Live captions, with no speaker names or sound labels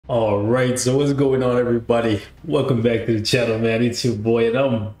Alright, so what's going on, everybody? Welcome back to the channel, man. It's your boy, and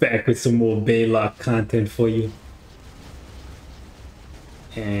I'm back with some more Psylocke content for you.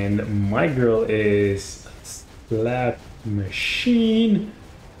 And my girl is a slap machine.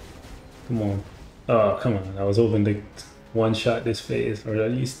 Come on. Oh, come on. I was hoping to one-shot this phase, or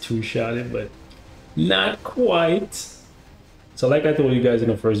at least two-shot it, but not quite. So like I told you guys in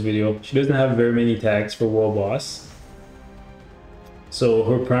the first video, she doesn't have very many tags for World Boss. So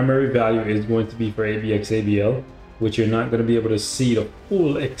her primary value is going to be for ABX ABL, which you're not going to be able to see the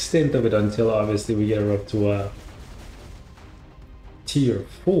full extent of it until obviously we get her up to tier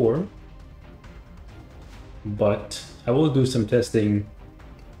 4. But I will do some testing,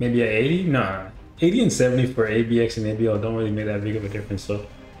 maybe at 80? Nah, 80 and 70 for ABX and ABL don't really make that big of a difference. So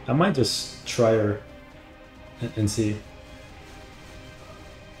I might just try her and see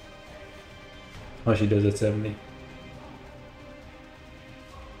how she does at 70.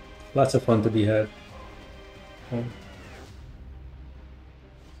 Lots of fun to be had. Oh.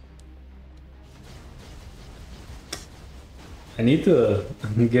 I need to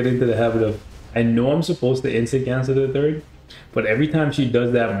get into the habit of, I know I'm supposed to instant cancel the third, but every time she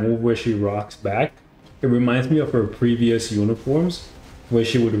does that move where she rocks back, it reminds me of her previous uniforms where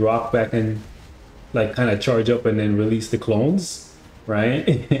she would rock back and like kind of charge up and then release the clones,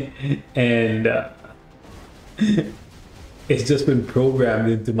 right? And it's just been programmed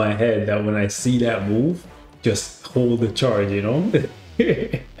into my head that when I see that move, just hold the charge, you know?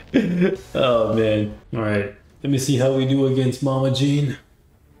 Oh man. Alright, let me see how we do against Mama Jean.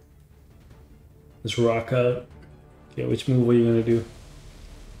 Let's rock out. Okay, which move are you gonna do?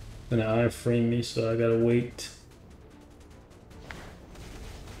 Gonna iframe me, so I gotta wait.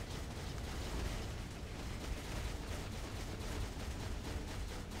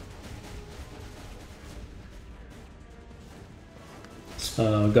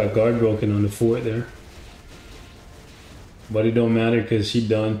 Got guard broken on the fort there, but it don't matter because she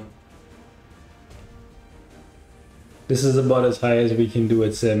done. This is about as high as we can do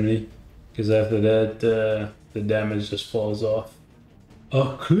at 70, because after that the damage just falls off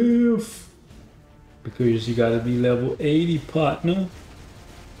a cliff, because you gotta be level 80, partner.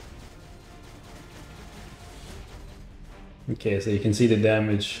 Okay, so you can see the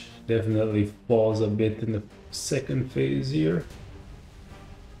damage definitely falls a bit in the second phase here.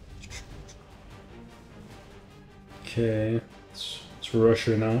 Okay, let's rush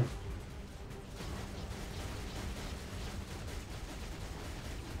her now.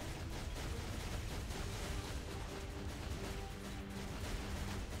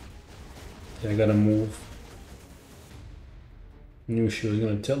 Okay, I gotta move. Knew she was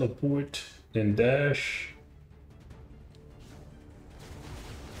gonna teleport, then dash.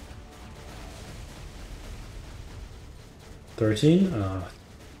 $13?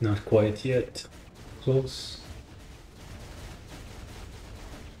 Not quite yet. Close.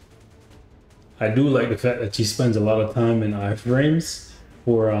 I do like the fact that she spends a lot of time in iframes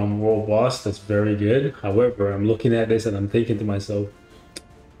for World Boss. That's very good. However, I'm looking at this and I'm thinking to myself,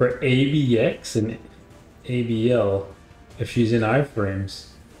 for ABX and ABL, if she's in iframes,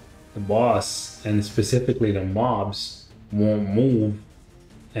 the boss and specifically the mobs won't move,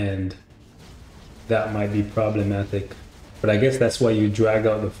 and that might be problematic. But I guess that's why you drag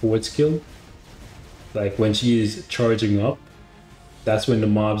out the forward skill. Like when she is charging up, that's when the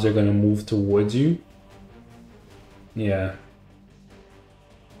mobs are gonna move towards you. Yeah.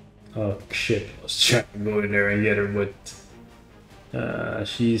 Oh shit! I was trying to go in there and get her, but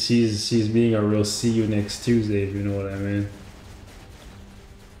she's being a real see you next Tuesday, if you know what I mean.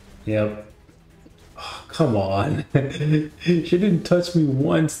 Yep. Oh, come on. She didn't touch me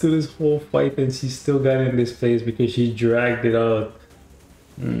once through this whole fight, and she still got in this phase because she dragged it out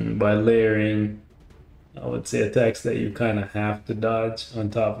by layering, I would say, attacks that you kind of have to dodge on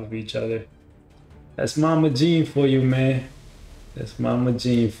top of each other. That's Mama Jean for you, man. That's Mama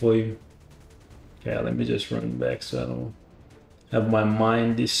Jean for you. Okay, let me just run back so I don't have my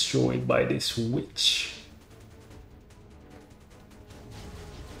mind destroyed by this witch.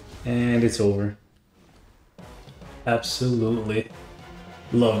 And it's over. Absolutely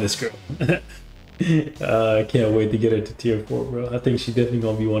love this girl. I can't wait to get her to tier 4, bro. I think she's definitely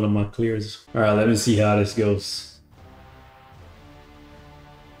gonna be one of my clears. Alright, let me see how this goes.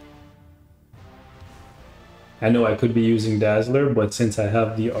 I know I could be using Dazzler, but since I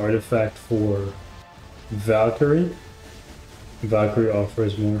have the artifact for Valkyrie, Valkyrie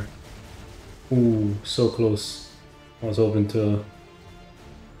offers more. Ooh, so close. I was hoping to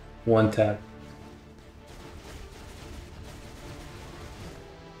one tap.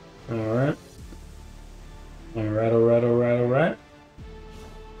 Alright. Alright.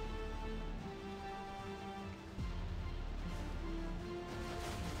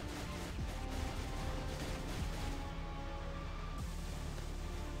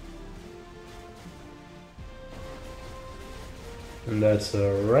 And that's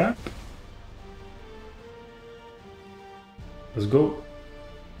a wrap. Let's go.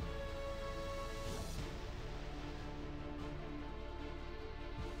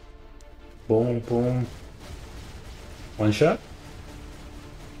 Boom, boom. One shot.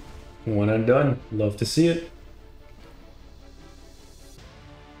 One and done. Love to see it.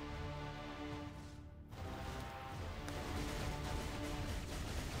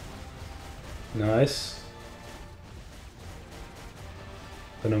 Nice.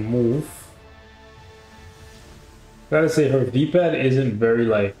 Gonna move. Gotta say her V-pad isn't very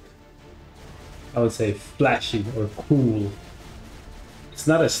like, I would say, flashy or cool. It's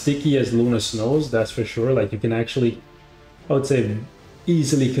not as sticky as Luna Snow's, that's for sure. Like you can actually, I would say,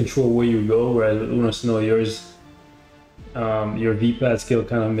 easily control where you go, whereas with Luna Snow, yours, your V-pad skill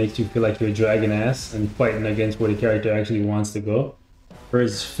kind of makes you feel like you're dragging ass and fighting against where the character actually wants to go.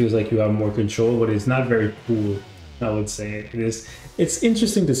 Hers feels like you have more control, but it's not very cool, I would say. It's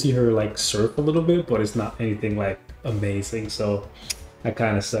interesting to see her like surf a little bit, but it's not anything like amazing, so that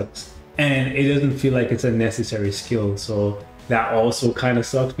kind of sucks. And it doesn't feel like it's a necessary skill, so that also kind of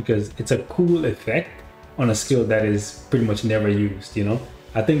sucks because it's a cool effect on a skill that is pretty much never used, you know?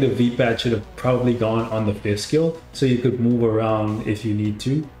 I think the V-pad should have probably gone on the 5th skill, so you could move around if you need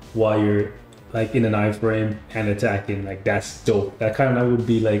to while you're like in an iframe and attacking. Like that's dope. That kind of would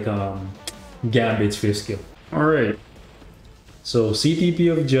be like Gambit's 5th skill. All right, so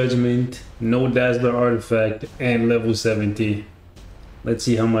CTP of Judgment, no Dazzler artifact, and level 70. Let's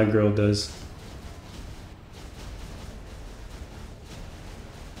see how my girl does.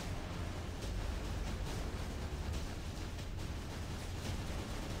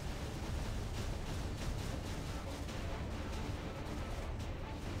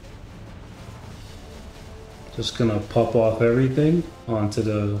 Just gonna pop off everything onto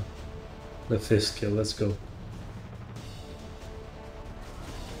the 5th skill. Let's go.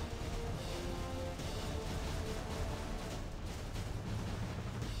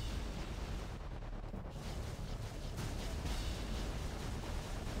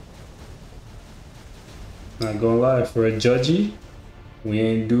 Not gonna lie, for a judgy, we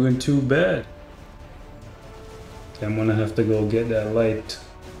ain't doing too bad. I'm gonna have to go get that light.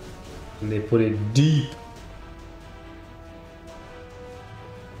 And they put it deep.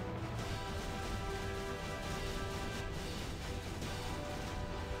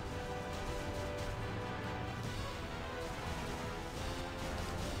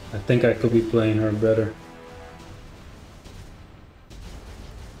 I think I could be playing her better.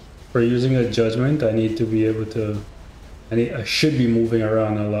 For using a judgment, I need to be able to, I should be moving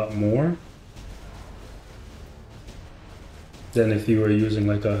around a lot more than if you were using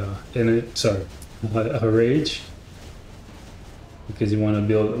like a rage, because you want to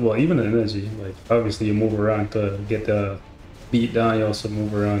build, well, even an energy, like obviously you move around to get the beat down, you also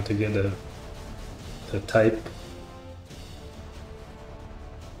move around to get the type.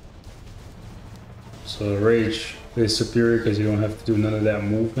 So rage is superior because you don't have to do none of that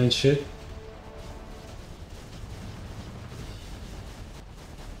movement shit.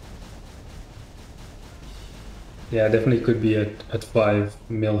 Yeah, definitely could be at 5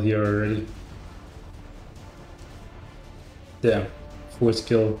 mil here already. Yeah, 4th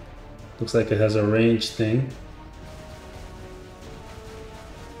skill looks like it has a range thing.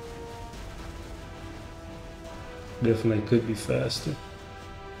 Definitely could be faster.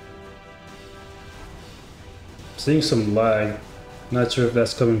 Seeing some lag. Not sure if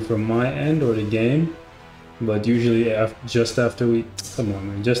that's coming from my end or the game, but usually just after we get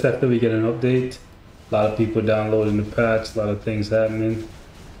an update, a lot of people downloading the patch, a lot of things happening.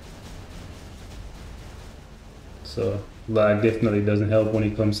 So lag definitely doesn't help when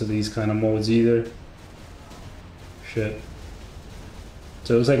it comes to these kind of modes either. Shit.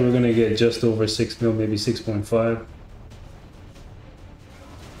 So it looks like we're gonna get just over 6 mil, maybe 6.5.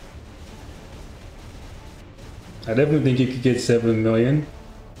 I definitely think you could get 7 million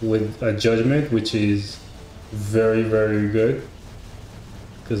with a judgment, which is very, very good.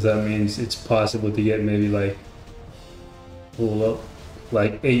 Because that means it's possible to get maybe like,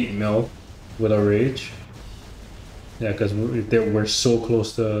 like 8 mil with a rage. Yeah, because we're so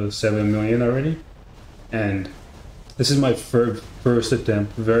close to 7 million already. And this is my first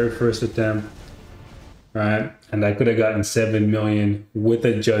attempt, very first attempt, right? And I could have gotten 7 million with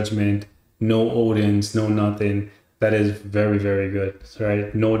a judgment. No Odins, no nothing. That is very, very good,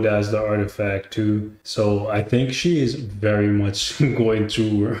 right? No Dazzler artifact too. So I think she is very much going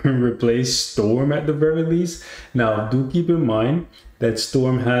to replace Storm at the very least. Now, do keep in mind that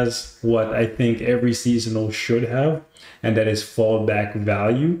Storm has what I think every seasonal should have. and that is fallback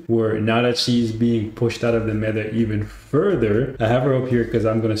value, where now that she's being pushed out of the meta even further, I have her up here because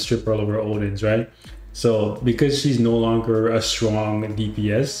I'm going to strip her all of her Odins, right? So because she's no longer a strong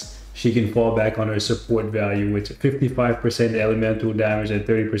DPS, she can fall back on her support value with 55% elemental damage and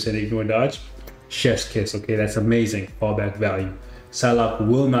 30% ignore dodge. Chef's kiss, okay, that's amazing fallback value. Psylocke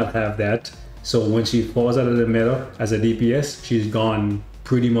will not have that. So when she falls out of the meta as a DPS, she's gone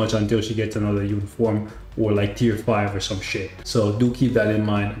pretty much until she gets another uniform or like tier 5 or some shit. So do keep that in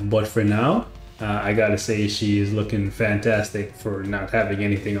mind. But for now, I gotta say she is looking fantastic for not having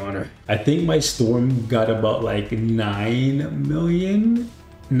anything on her. I think my Storm got about like 9 million,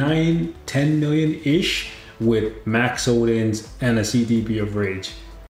 10 million-ish with max Odins and a CTP of Rage.